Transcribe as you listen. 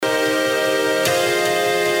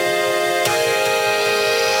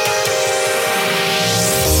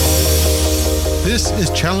This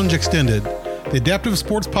is Challenge Extended, the adaptive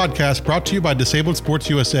sports podcast brought to you by Disabled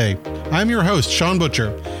Sports USA. I'm your host, Sean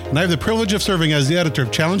Butcher, and I have the privilege of serving as the editor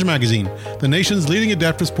of Challenge Magazine, the nation's leading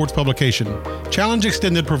adaptive sports publication. Challenge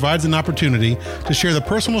Extended provides an opportunity to share the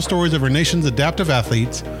personal stories of our nation's adaptive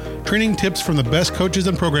athletes, training tips from the best coaches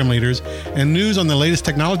and program leaders, and news on the latest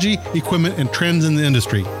technology, equipment, and trends in the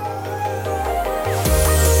industry.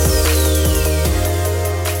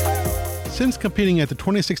 Since competing at the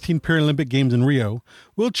 2016 Paralympic Games in Rio,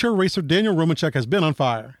 wheelchair racer Daniel Romanchuk has been on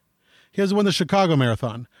fire. He has won the Chicago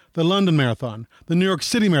Marathon, the London Marathon, the New York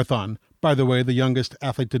City Marathon, by the way, the youngest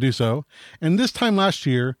athlete to do so, and this time last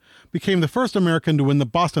year became the first American to win the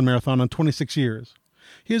Boston Marathon in 26 years.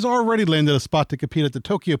 He has already landed a spot to compete at the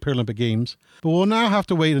Tokyo Paralympic Games, but will now have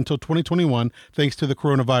to wait until 2021 thanks to the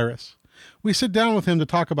coronavirus. We sit down with him to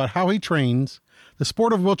talk about how he trains, the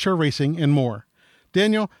sport of wheelchair racing, and more.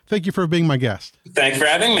 Daniel, thank you for being my guest. Thanks for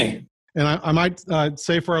having me. And I might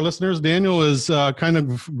say for our listeners, Daniel is kind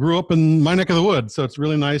of grew up in my neck of the woods, so it's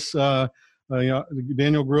really nice.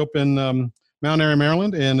 Daniel grew up in Mount Airy,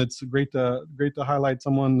 Maryland, and it's great to highlight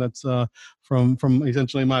someone that's from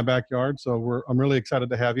essentially my backyard. So I'm really excited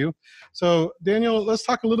to have you. So Daniel, let's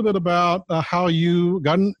talk a little bit about how you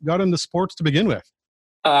got into sports to begin with.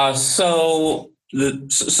 So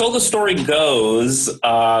the story goes.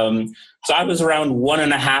 So I was around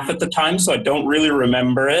 1.5 at the time, so I don't really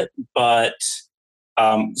remember it. But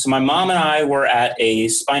so my mom and I were at a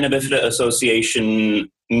Spina Bifida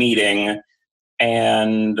Association meeting,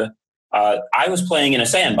 and I was playing in a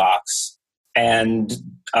sandbox. And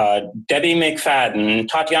Debbie McFadden,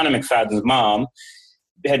 Tatiana McFadden's mom,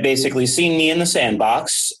 had basically seen me in the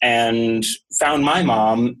sandbox and found my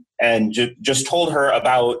mom and just told her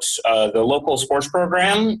about the local sports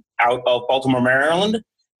program out of Baltimore, Maryland,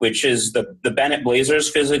 which is the Bennett Blazers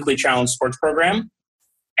physically challenged sports program.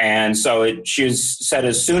 And so she said,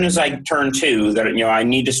 as soon as I turn 2, that, I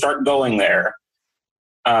need to start going there.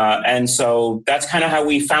 And so that's kind of how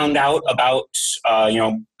we found out about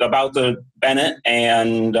the Bennett.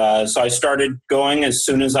 And so I started going as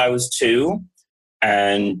soon as I was 2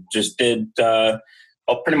 and just did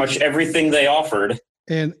pretty much everything they offered.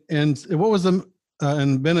 And what was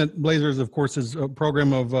and Bennett Blazers, of course, is a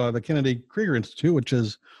program of the Kennedy Krieger Institute, which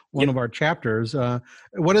is one of our chapters.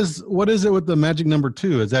 What is it with the magic number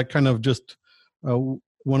 2? Is that kind of just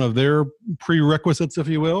one of their prerequisites, if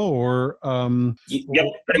you will, or? Yep,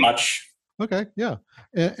 pretty much. Okay, yeah,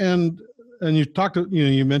 and you talked.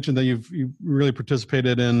 You mentioned that you've really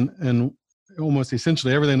participated in almost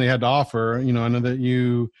essentially everything they had to offer. I know that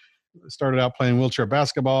you started out playing wheelchair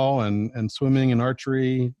basketball and swimming and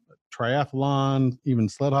archery, triathlon, even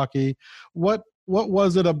sled hockey. What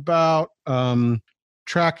was it about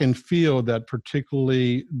track and field that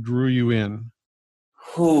particularly drew you in?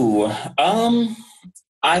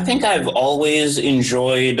 I think I've always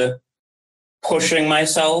enjoyed pushing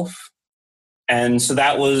myself, and so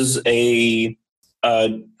that was a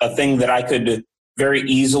thing that I could very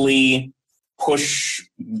easily push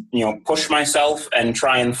myself and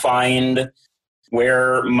try and find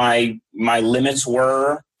where my limits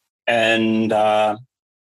were. And at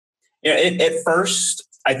first,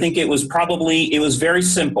 I think it was very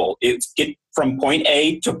simple. It's get from point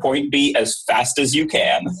A to point B as fast as you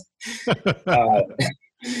can.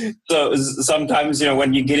 So sometimes,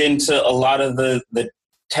 when you get into a lot of the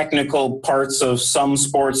technical parts of some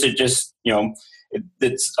sports, it just,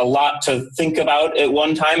 it's a lot to think about at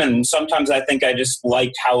one time. And sometimes I think I just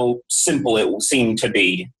liked how simple it seemed to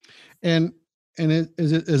be. And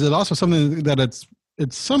is it also something that it's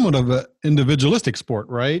somewhat of an individualistic sport,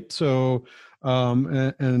 right? So,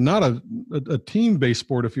 and not a team-based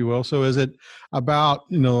sport, if you will. So is it about,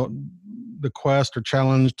 the quest or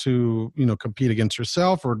challenge to, compete against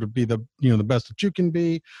yourself or to be the best that you can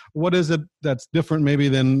be? What is it that's different maybe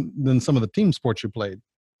than some of the team sports you played?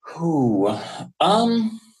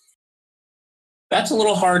 That's a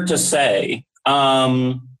little hard to say.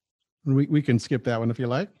 We can skip that one if you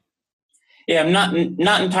like. Yeah, I'm not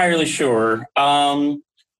entirely sure. While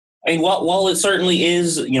it certainly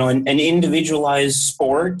is, an individualized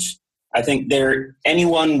sport, I think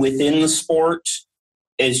anyone within the sport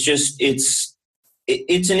is just it's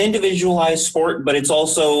an individualized sport, but it's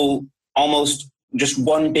also almost just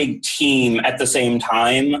one big team at the same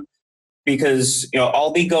time. Because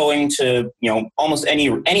I'll be going to almost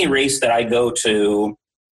any race that I go to,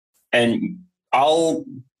 and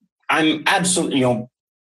I'm absolutely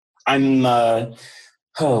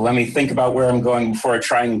let me think about where I'm going before I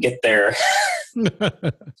try and get there.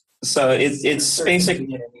 So it's basic,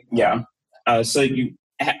 yeah. So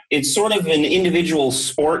it's sort of an individual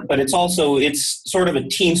sport, but it's sort of a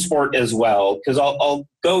team sport as well. Because I'll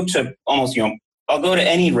go to I'll go to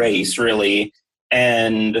any race really,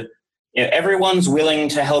 and everyone's willing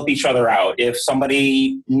to help each other out. If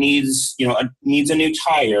somebody needs a new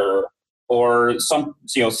tire, or some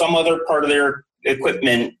other part of their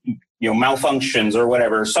equipment malfunctions or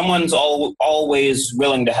whatever, someone's always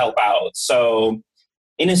willing to help out. So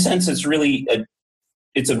in a sense, it's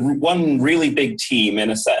one really big team in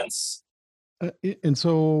a sense. And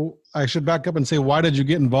so I should back up and say, why did you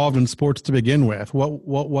get involved in sports to begin with?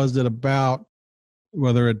 What was it about,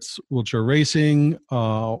 whether it's wheelchair racing,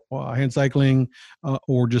 hand cycling,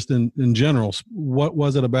 or just in general? What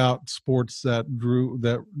was it about sports that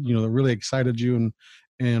really excited you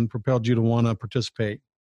and propelled you to want to participate?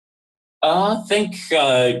 I think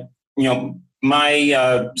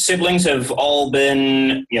my siblings have all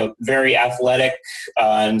been very athletic,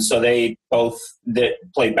 and so they both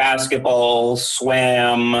played basketball,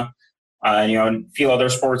 swam, and a few other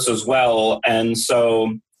sports as well. And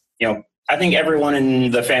so I think everyone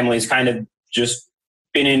in the family's kind of just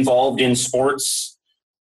been involved in sports.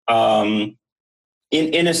 In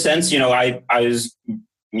a sense, I was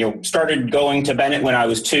started going to Bennett when I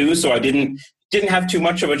was 2, so I didn't have too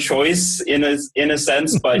much of a choice in a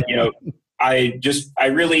sense, but I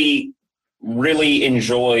really, really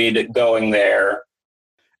enjoyed going there.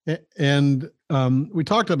 And we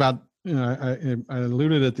talked about, I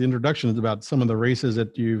alluded at the introduction about some of the races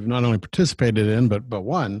that you've not only participated in, but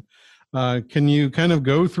won. Can you kind of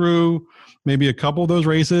go through maybe a couple of those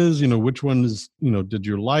races? Which ones, did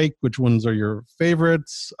you like? Which ones are your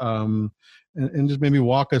favorites? And just maybe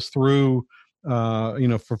walk us through,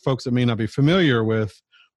 for folks that may not be familiar with,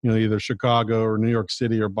 either Chicago or New York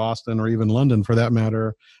City or Boston or even London for that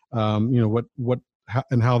matter, how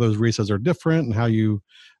those races are different and how you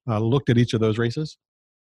looked at each of those races?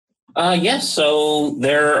 Yes. So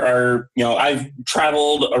there are, I've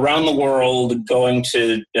traveled around the world going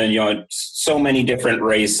to, so many different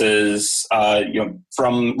races,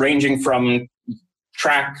 ranging from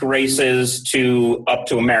track races up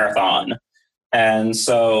to a marathon. And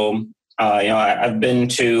so, I've been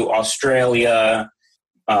to Australia,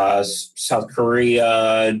 South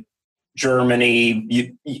Korea,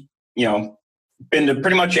 Germany, been to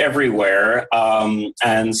pretty much everywhere.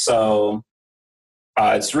 And so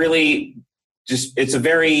it's really it's a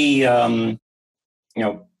very, I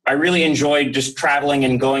really enjoyed just traveling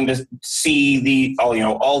and going to see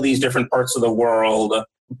all these different parts of the world.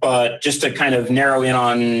 But just to kind of narrow in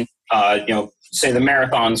on, say the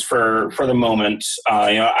marathons for the moment,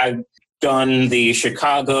 I've done the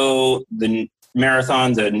Chicago, the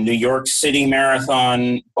marathon, the New York City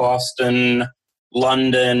marathon, Boston,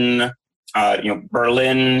 London,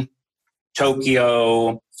 Berlin,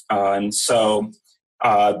 Tokyo. And so,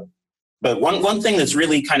 but one thing that's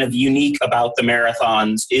really kind of unique about the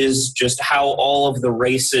marathons is just how all of the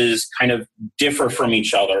races kind of differ from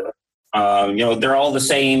each other. They're all the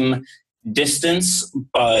same distance,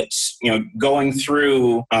 but going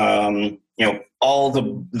through all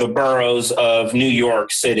the boroughs of New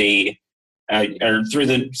York City or through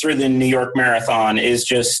the New York Marathon is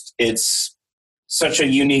it's such a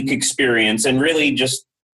unique experience, and really just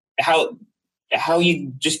how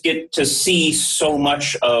you just get to see so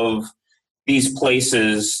much of these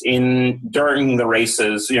places during the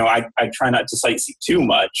races. I try not to sightsee too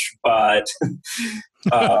much, but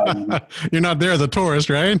you're not there as a tourist,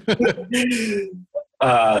 right? But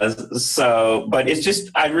it's just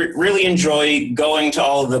I really enjoy going to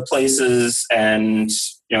all of the places and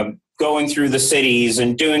going through the cities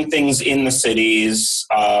and doing things in the cities.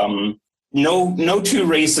 No two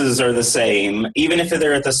races are the same, even if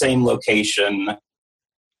they're at the same location.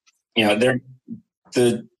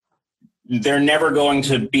 They're never going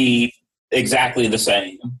to be exactly the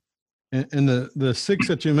same. And the 6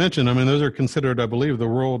 that you mentioned, I mean, those are considered, I believe, the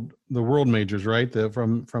world majors, right?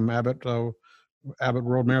 From Abbott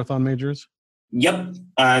World Marathon Majors. Yep.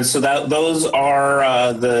 So those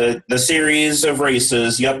are the series of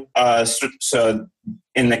races. Yep. So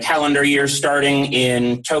in the calendar year, starting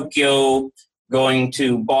in Tokyo, going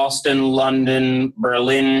to Boston, London,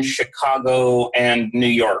 Berlin, Chicago, and New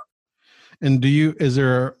York. And is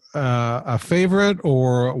there a favorite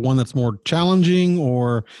or one that's more challenging?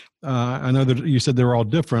 Or I know that you said they're all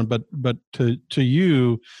different, but to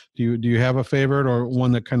you, do you have a favorite or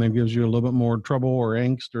one that kind of gives you a little bit more trouble or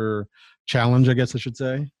angst or challenge, I guess I should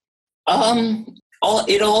say?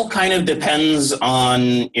 It all kind of depends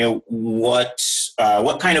on what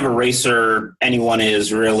kind of a racer anyone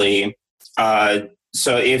is, really.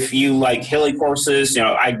 So if you like hilly courses,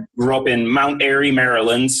 I grew up in Mount Airy,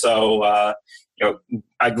 Maryland, so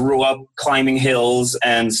I grew up climbing hills,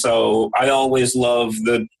 and so I always love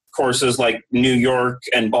the courses like New York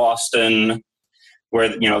and Boston,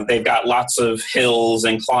 where they've got lots of hills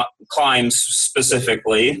and climbs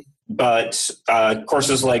specifically. But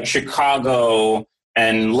courses like Chicago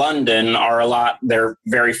and London they're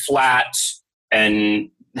very flat and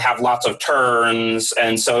have lots of turns,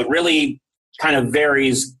 and so it really kind of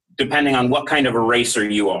varies depending on what kind of a racer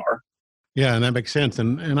you are. Yeah, and that makes sense.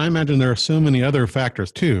 And I imagine there are so many other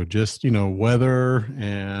factors too, just, weather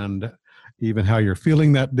and even how you're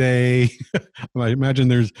feeling that day. I imagine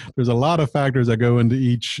there's a lot of factors that go into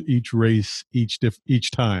each race,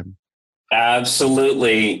 each time.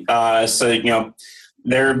 Absolutely. So,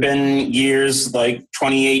 there have been years like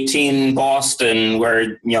 2018 Boston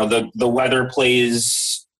where, the weather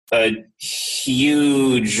plays a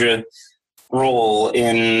huge role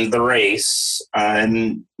in the race.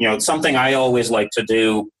 And, it's something I always like to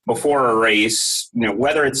do before a race,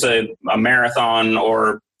 whether it's a marathon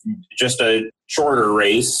or just a shorter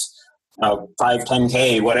race, 5,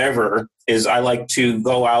 10K, whatever, is I like to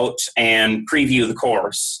go out and preview the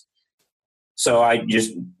course. So I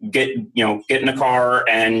just get in a car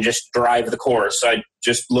and just drive the course. So I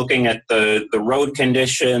just looking at the road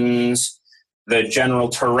conditions, the general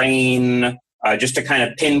terrain, just to kind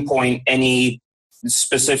of pinpoint any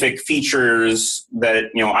specific features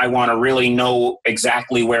that, I want to really know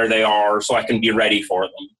exactly where they are so I can be ready for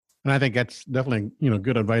them. And I think that's definitely,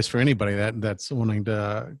 good advice for anybody that's wanting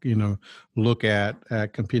to, look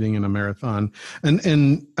at competing in a marathon.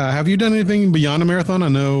 And have you done anything beyond a marathon? I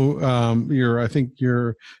know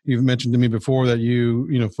you've mentioned to me before that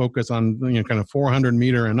you focus on, kind of 400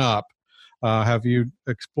 meter and up. Have you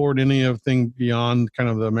explored anything beyond kind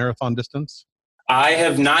of the marathon distance? I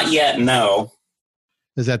have not yet, no.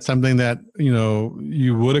 Is that something that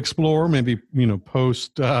you would explore? Maybe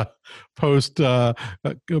post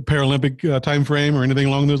Paralympic time frame or anything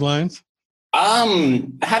along those lines? I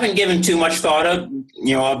haven't given too much thought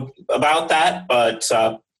about that, but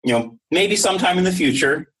maybe sometime in the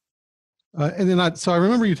future. So I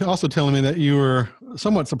remember you also telling me that you were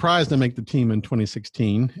somewhat surprised to make the team in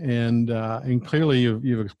 2016, and clearly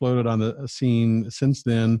you've exploded on the scene since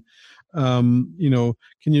then. Can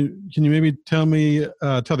you maybe tell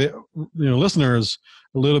the listeners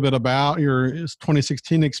a little bit about your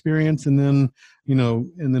 2016 experience, and then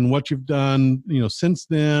what you've done since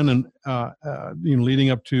then, and leading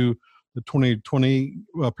up to the 2020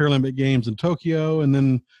 Paralympic Games in Tokyo, and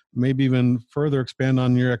then maybe even further expand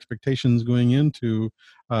on your expectations going into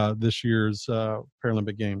this year's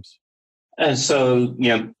Paralympic Games. And so,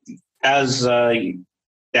 as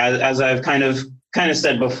I've kind of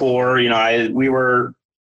said before, we were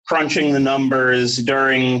crunching the numbers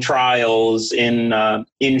during trials in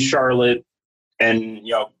Charlotte, and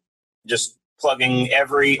just plugging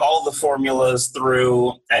all the formulas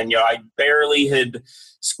through, and I barely had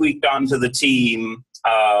squeaked onto the team,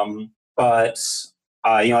 but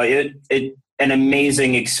it an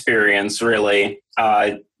amazing experience, really,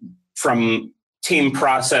 from team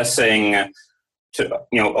processing to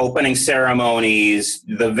opening ceremonies,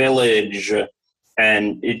 the village,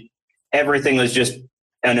 and everything was just,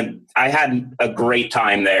 and I had a great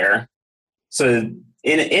time there. So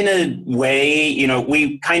in a way,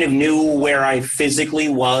 we kind of knew where I physically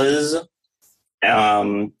was,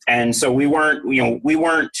 and so we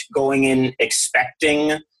weren't going in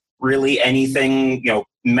expecting really anything,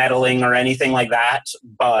 medaling or anything like that,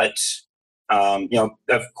 but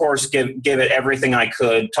of course, give it everything I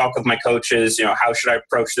could. Talk with my coaches. How should I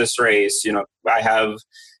approach this race? I have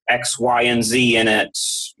X, Y, and Z in it.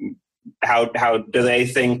 How do they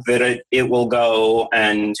think that it will go?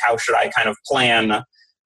 And how should I kind of plan?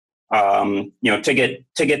 To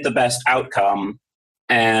get the best outcome.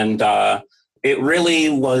 And it really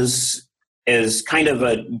was as kind of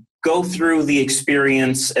a go through the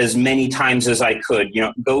experience as many times as I could.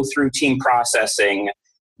 Go through team processing.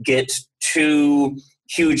 Get 2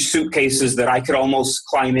 huge suitcases that I could almost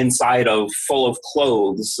climb inside of, full of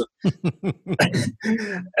clothes,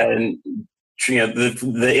 and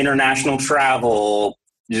the international travel,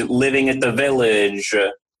 living at the village,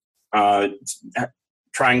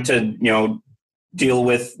 trying to deal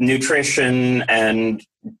with nutrition and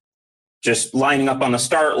just lining up on the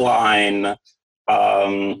start line,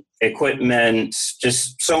 equipment,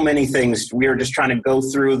 just so many things. We were just trying to go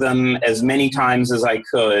through them as many times as I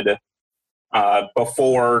could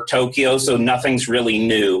before Tokyo, so nothing's really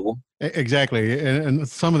new. Exactly, and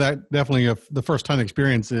some of that definitely the first time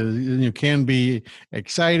experience is can be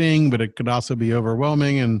exciting, but it could also be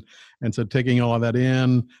overwhelming, and so taking all of that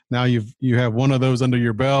in, now you have one of those under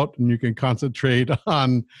your belt, and you can concentrate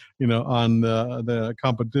on on the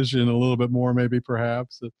competition a little bit more, maybe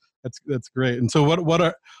perhaps. That's great. And so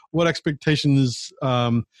what expectations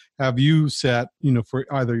have you set for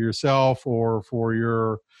either yourself or for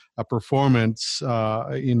your performance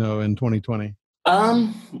in 2020?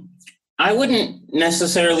 I wouldn't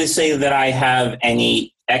necessarily say that I have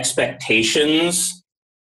any expectations,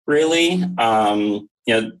 really. The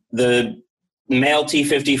male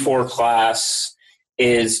T54 class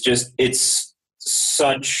it's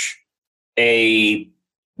such a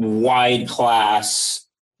wide class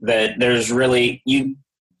that there's really,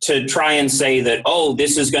 to try and say that, oh,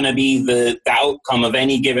 this is going to be the outcome of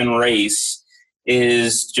any given race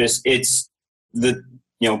is just, it's the,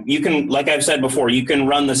 you can, like I've said before, you can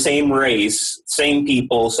run the same race, same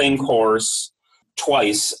people, same course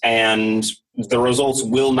twice, and the results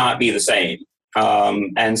will not be the same.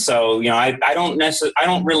 And so, I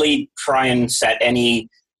don't really try and set any,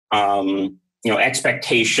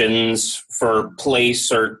 expectations for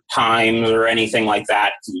place or times or anything like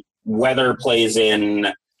that. Weather plays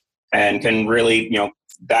in and can really,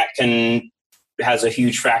 has a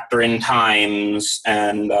huge factor in times.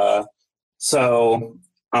 And so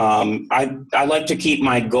I like to keep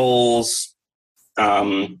my goals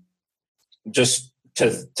just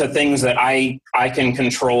to things that I can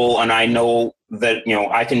control and I know that,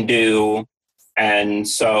 I can do. And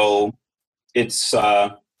so it's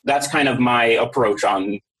that's kind of my approach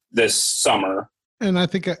on this summer. And I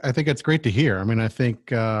think it's great to hear. I mean, I think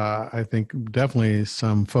definitely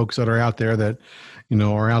some folks that are out there that,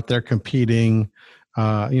 are out there competing.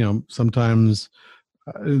 Sometimes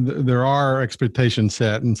there are expectations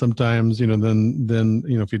set, and sometimes then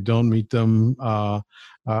if you don't meet them,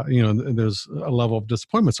 there's a level of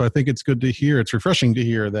disappointment. So I think it's good to hear. It's refreshing to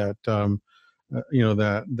hear that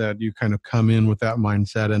that you kind of come in with that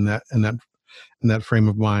mindset and that frame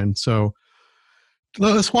of mind. So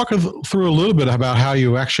let's walk through a little bit about how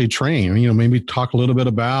you actually train. Maybe talk a little bit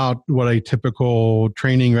about what a typical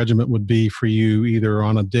training regimen would be for you, either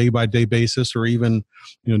on a day-by-day basis, or even,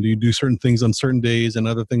 do you do certain things on certain days and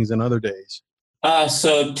other things on other days?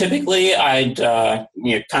 So typically, I'd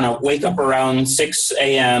kind of wake up around 6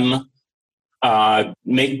 a.m.,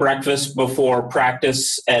 make breakfast before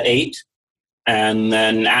practice at 8, and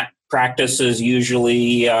then practice is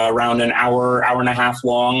usually around an hour and a half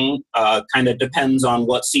long. Kind of depends on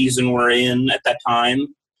what season we're in at that time.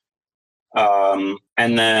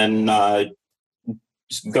 And then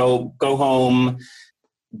just go home,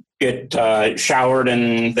 get showered,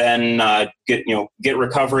 and then get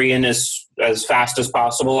recovery in as fast as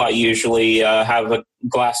possible. I usually have a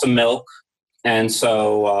glass of milk, and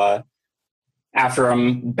so after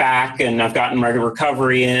I'm back and I've gotten my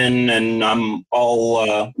recovery in and I'm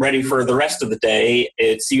all ready for the rest of the day,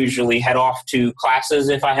 it's usually head off to classes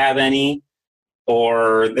if I have any,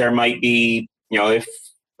 or there might be, if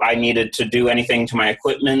I needed to do anything to my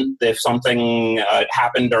equipment, if something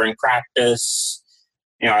happened during practice,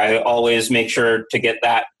 I always make sure to get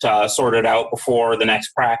that sorted out before the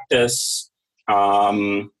next practice.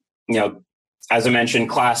 As I mentioned,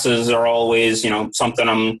 classes are always, something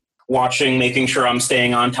I'm watching, making sure I'm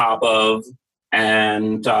staying on top of.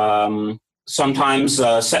 And sometimes,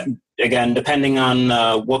 again, depending on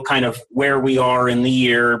where we are in the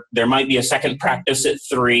year, there might be a second practice at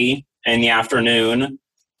 3 in the afternoon.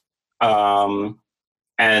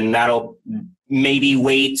 And that'll maybe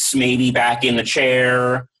weights, maybe back in the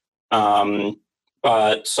chair.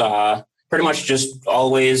 But pretty much just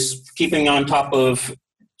always keeping on top of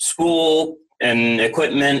school and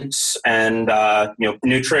equipment and,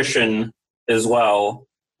 nutrition as well.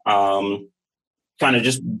 Kind of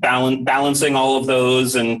just balancing all of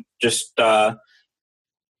those and just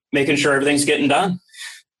making sure everything's getting done.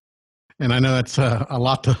 And I know that's a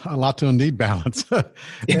lot to indeed balance.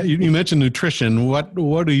 You mentioned nutrition. What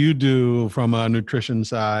do you do from a nutrition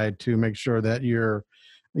side to make sure that you're,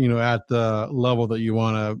 at the level that you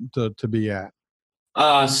want to be at?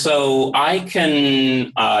 So I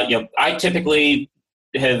can, I typically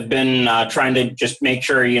have been trying to just make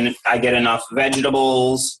sure I get enough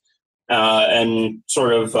vegetables and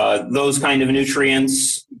sort of those kind of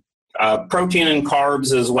nutrients. Protein and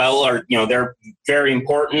carbs as well are, they're very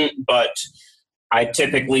important, but I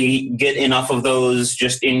typically get enough of those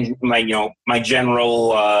just in my, my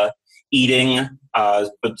general eating.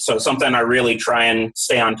 But so something I really try and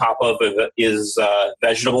stay on top of is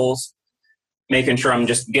vegetables. Making sure I'm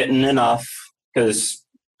just getting enough, because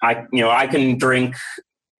I can drink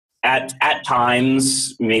at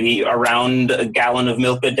times, maybe around a gallon of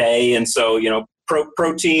milk a day. And so,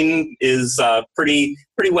 protein is pretty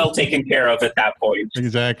well taken care of at that point.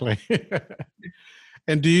 Exactly.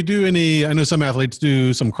 And do you do any, I know some athletes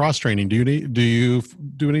do some cross training. Do you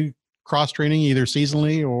do any cross training either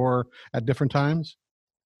seasonally or at different times?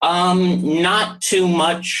 Not too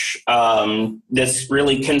much. That's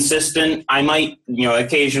really consistent. I might,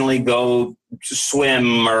 occasionally go to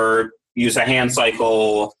swim or use a hand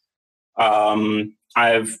cycle.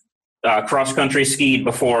 I've cross-country skied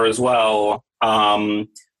before as well,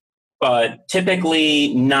 but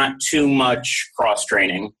typically not too much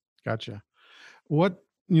cross-training. Gotcha. What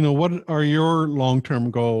are your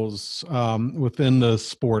long-term goals within the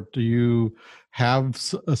sport? Do you have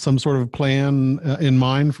some sort of plan in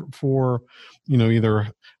mind for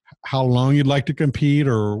either how long you'd like to compete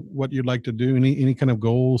or what you'd like to do? Any kind of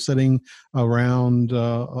goal setting around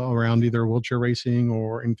either wheelchair racing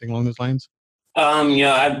or anything along those lines?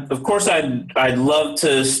 Of course, I'd love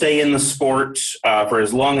to stay in the sport for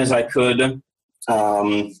as long as I could.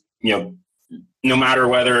 No matter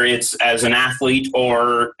whether it's as an athlete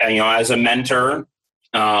or as a mentor.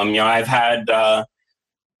 I've had a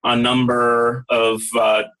number of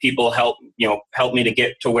people help me to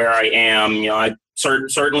get to where I am. I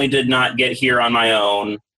certainly did not get here on my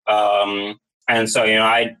own, and so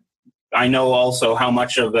I know also how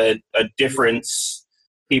much of a difference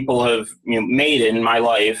people have made in my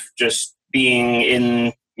life just being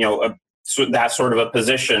in that sort of a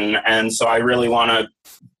position, and so I really want to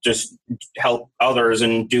just help others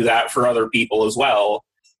and do that for other people as well.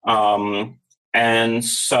 And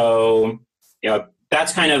so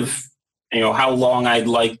that's kind of how long I'd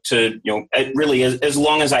like to really as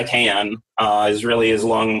long as I can is really as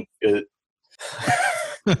long as,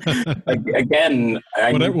 again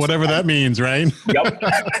whatever that means, right? Yep.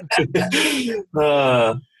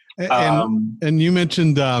 And you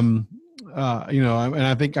mentioned and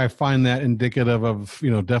I think I find that indicative of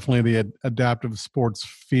definitely the adaptive sports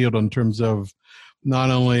field in terms of not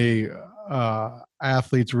only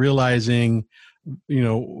athletes realizing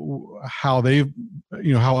how they've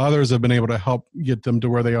how others have been able to help get them to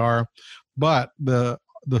where they are, but the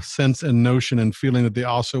sense and notion and feeling that they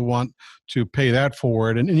also want to pay that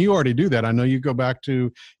forward. And you already do that. I know you go back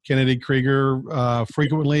to Kennedy Krieger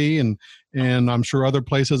frequently and I'm sure other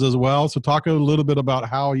places as well. So talk a little bit about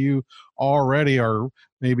how you already are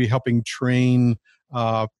maybe helping train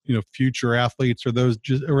future athletes or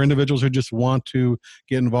or individuals who just want to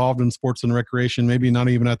get involved in sports and recreation, maybe not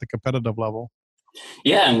even at the competitive level.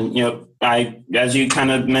 Yeah, and as you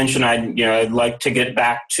kind of mentioned, I'd like to get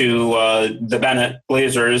back to the Bennett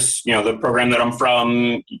Blazers, the program that I'm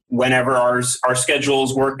from. Whenever our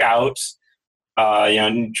schedules work out,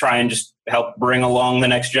 and try and just help bring along the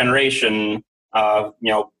next generation, of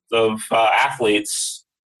athletes.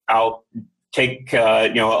 I'll take,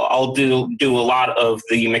 I'll do a lot of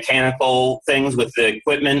the mechanical things with the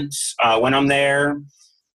equipment when I'm there.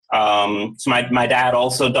 So my dad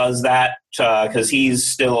also does that because he's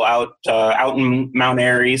still out in Mount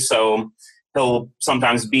Airy, so he'll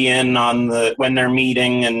sometimes be in when they're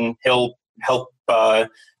meeting, and he'll help kind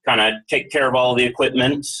of take care of all the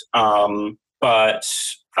equipment. But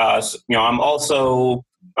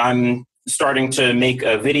I'm starting to make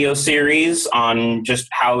a video series on just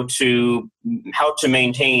how to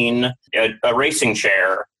maintain a racing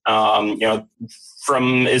chair.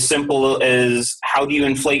 From as simple as how do you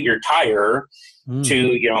inflate your tire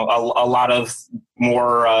to a lot of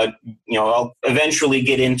more I'll eventually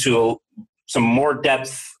get into some more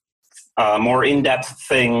in-depth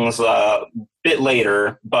things a bit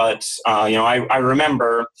later, but I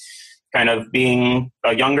remember kind of being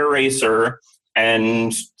a younger racer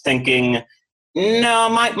and thinking, no,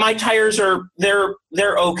 my tires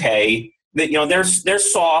they're okay. That they're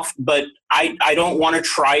soft, but I don't want to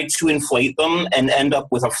try to inflate them and end up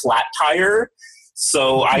with a flat tire.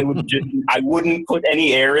 So I wouldn't put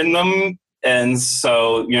any air in them. And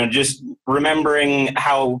so, just remembering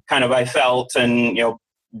how kind of I felt, and,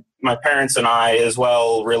 my parents and I as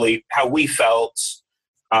well, really how we felt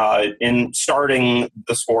in starting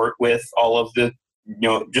the sport with all of the,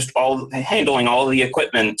 just handling all the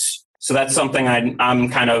equipment. So that's something I'm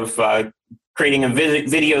kind of creating a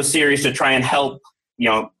video series to try and help,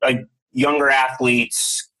 younger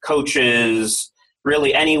athletes, coaches,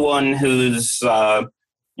 really anyone who's,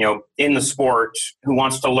 in the sport who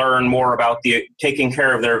wants to learn more about taking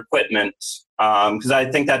care of their equipment. Because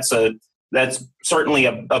I think that's certainly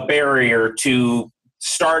a barrier to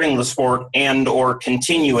starting the sport and or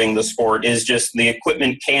continuing the sport, is just the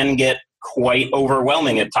equipment can get quite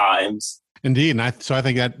overwhelming at times. Indeed. And so I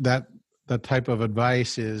think that that type of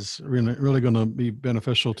advice is really going to be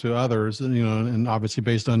beneficial to others, and obviously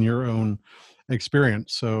based on your own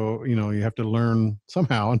experience. So, you have to learn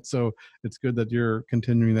somehow. And so it's good that you're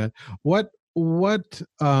continuing that. What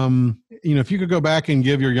if you could go back and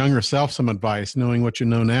give your younger self some advice, knowing what you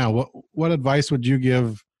know now, what advice would you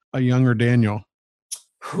give a younger Daniel?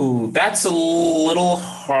 Ooh, that's a little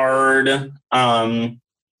hard.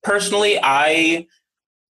 Personally, I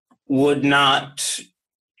would not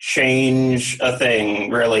change a thing,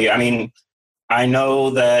 really. I mean, I know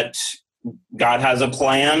that God has a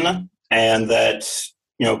plan, and that,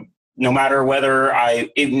 no matter whether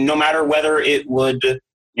it would,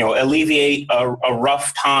 alleviate a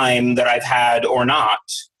rough time that I've had or not,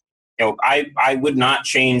 I would not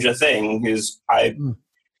change a thing, because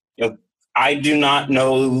I do not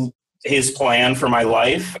know his plan for my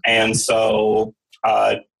life. And so,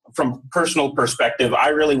 from personal perspective, I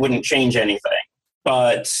really wouldn't change anything.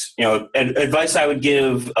 But, advice I would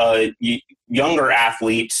give younger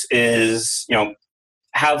athletes is,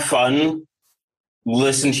 have fun,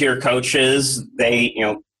 listen to your coaches. They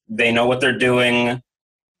know what they're doing.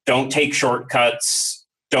 Don't take shortcuts.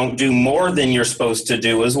 Don't do more than you're supposed to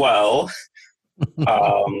do as well.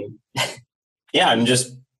 And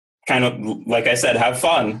just kind of, like I said, have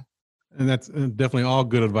fun. And that's definitely all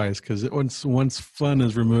good advice, because once fun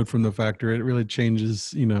is removed from the factor, it really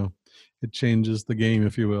changes, it changes the game,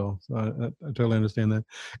 if you will. So I totally understand that.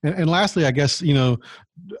 And lastly, I guess,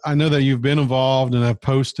 I know that you've been involved and have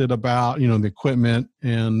posted about, the equipment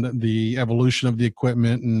and the evolution of the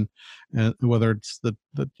equipment, and whether it's the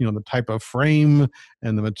type of frame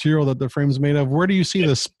and the material that the frame's made of. Where do you see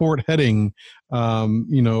the sport heading,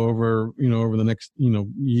 over the next,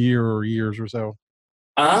 year or years or so?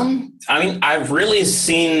 I mean, I've really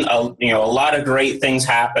seen a lot of great things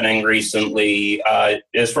happening recently,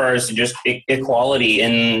 as far as just equality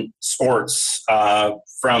in sports,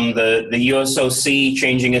 from the USOC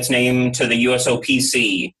changing its name to the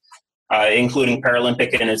USOPC, including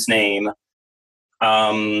Paralympic in its name,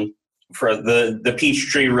 for the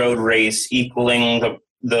Peachtree Road Race equaling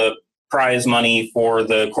the prize money for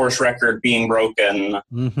the course record being broken,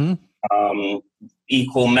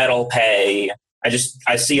 equal medal pay.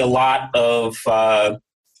 I see a lot of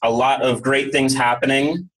great things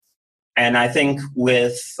happening, and I think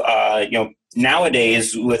with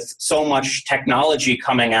nowadays, with so much technology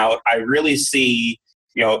coming out, I really see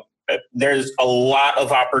there's a lot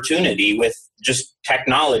of opportunity with just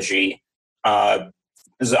technology.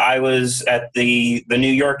 As I was at the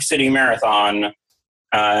New York City Marathon,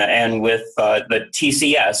 and with the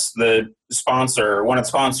TCS, the sponsor, one of the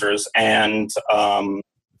sponsors, and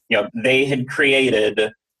they had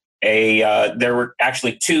created there were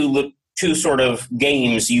actually two sort of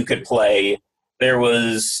games you could play. There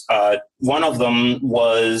was one of them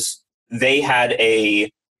was they had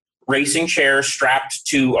a racing chair strapped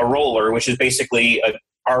to a roller, which is basically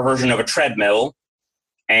our version of a treadmill,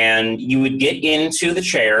 and you would get into the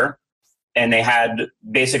chair, and they had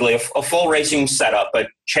basically a full racing setup, but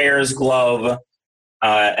chairs, glove,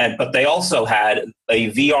 but they also had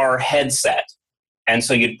a VR headset. And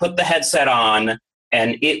so you'd put the headset on,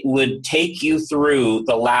 and it would take you through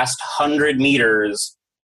the last 100 meters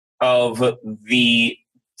of the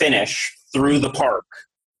finish through the park.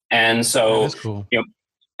 And so, that's cool.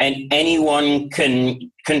 And anyone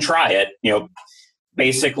can try it.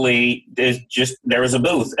 Basically, there was a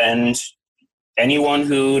booth, and anyone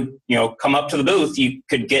who'd come up to the booth, you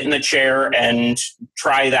could get in a chair and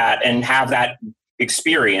try that and have that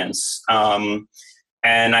experience. And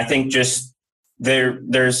I think just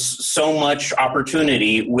there's so much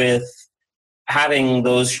opportunity with having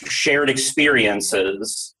those shared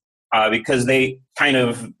experiences, because they kind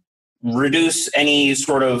of reduce any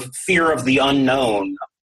sort of fear of the unknown,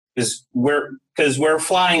 because we're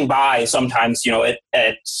flying by sometimes,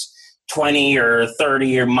 at 20 or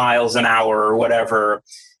 30 miles an hour or whatever,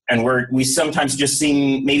 and we sometimes just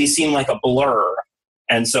seem like a blur,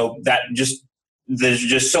 and so there's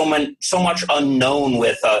just so much unknown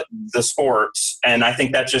with the sports, and I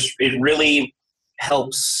think that it really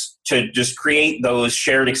helps to just create those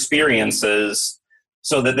shared experiences,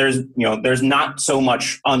 so that there's not so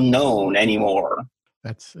much unknown anymore.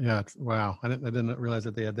 It's wow. I didn't realize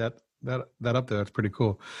that they had that up there. That's pretty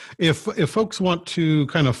cool. If folks want to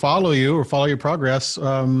kind of follow you or follow your progress,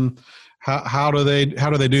 how do they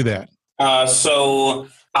do that? So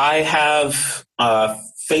I have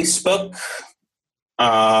Facebook.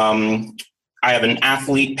 I have an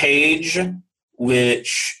athlete page,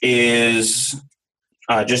 which is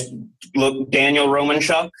just look Daniel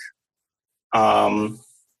Romanchuk. I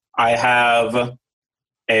have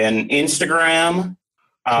an Instagram,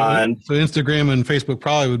 So Instagram and Facebook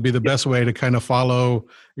probably would be the best way to kind of follow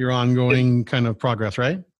your ongoing kind of progress,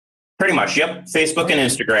 right? Pretty much, yep. Facebook and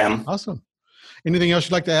Instagram. Awesome. Anything else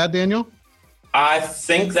you'd like to add, Daniel? I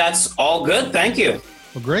think that's all good. Thank you.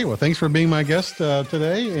 Well, great. Well, thanks for being my guest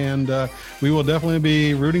today, and we will definitely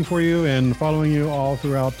be rooting for you and following you all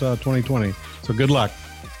throughout 2020. So good luck.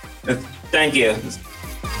 Thank you.